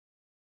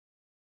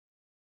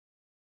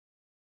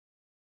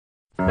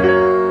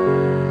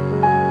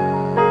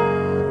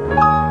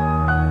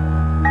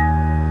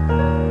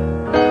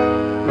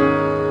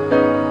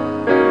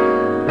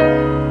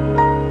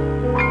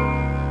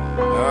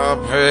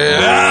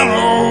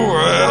Piano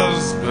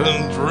has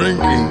been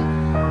drinking,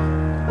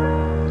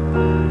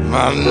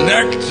 my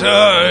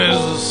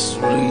neckties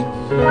asleep,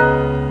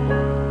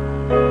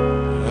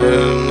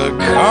 and the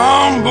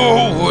combo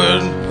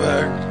went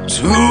back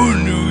to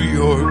New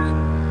York.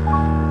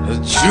 The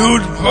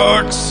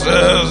jukebox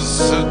says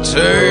to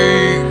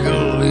take a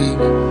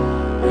leak,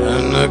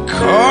 and the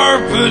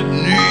carpet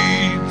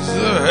needs a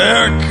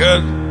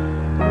haircut,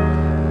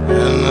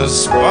 and the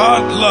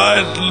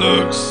spotlight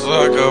looks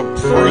like a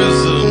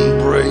prison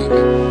break,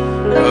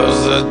 'cause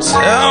the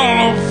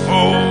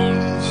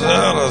telephone's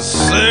out of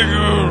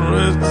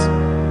cigarettes,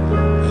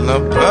 and the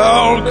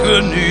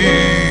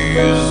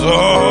balcony's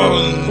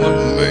on the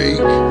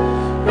make,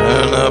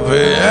 and the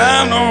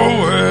piano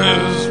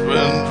has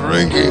been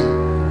drinking.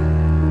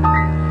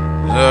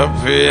 The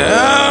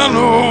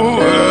piano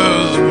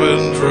has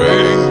been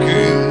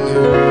drinking,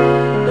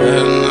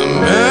 and the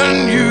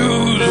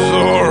menus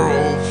are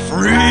all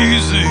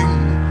freezing,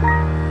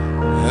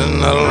 and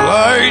the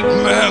light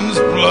man's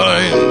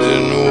blind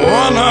in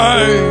one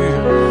eye,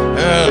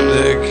 and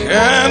they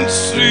can't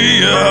see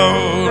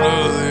out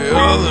of the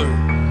other,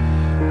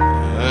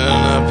 and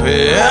the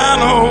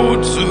piano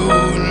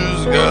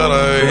tuner's got a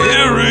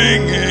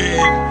hearing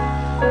aid,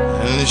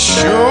 and he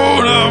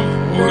showed up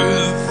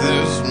with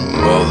his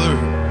mother,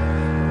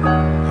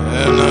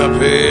 and the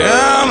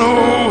piano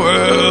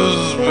has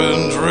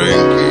been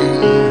drinking.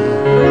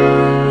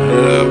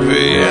 The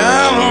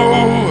piano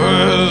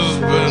has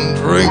been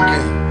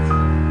drinking,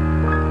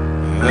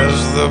 as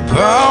the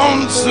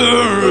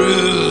bouncer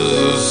is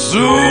a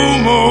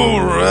sumo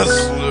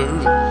wrestler,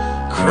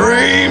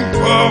 cream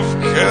puff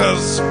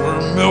Casper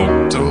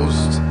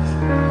milquetoast,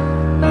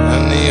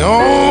 and the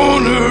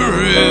owner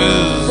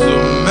is a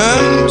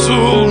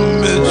mental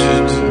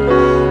midget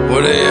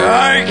with the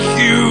IQ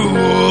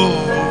of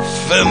a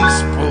fence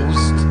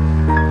post,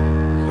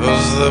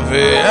 'cause the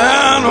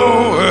piano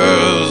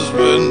has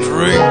been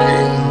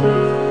drinking.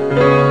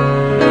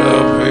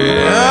 The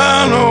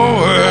piano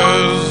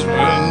has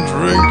been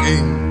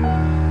drinking,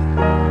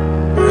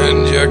 and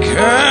you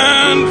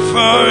can't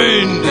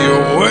find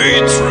your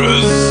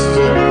waitress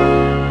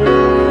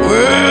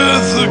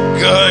with a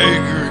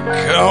Geiger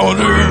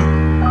counter,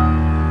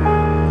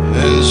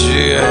 and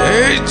she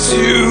hates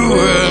you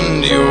and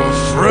your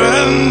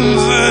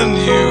friends, and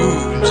you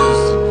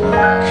just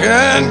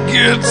can't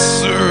get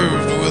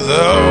served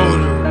without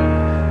her,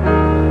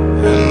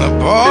 and the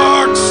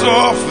box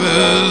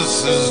office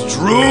is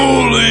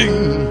drooling,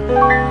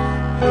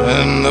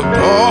 and the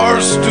bar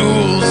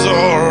stools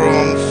are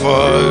on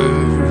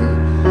fire,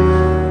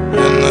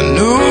 and the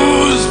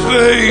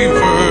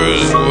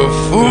newspapers were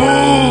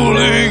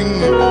fooling,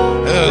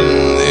 and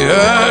the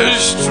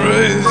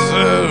ashtrays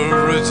have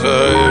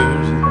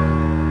retired,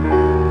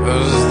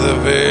 'cause the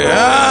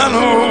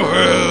piano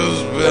has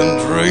been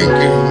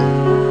drinking.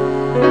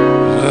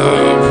 The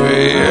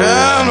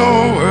piano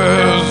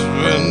has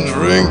been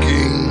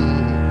drinking.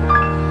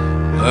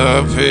 The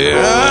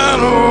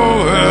piano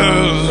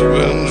has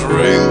been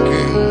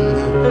drinking.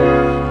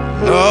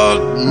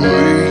 Not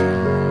me.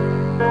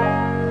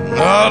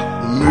 Not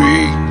me.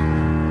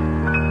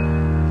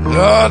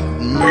 Not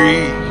me.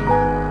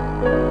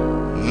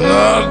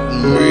 Not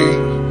me.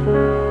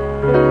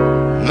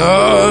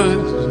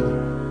 Not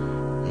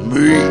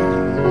me.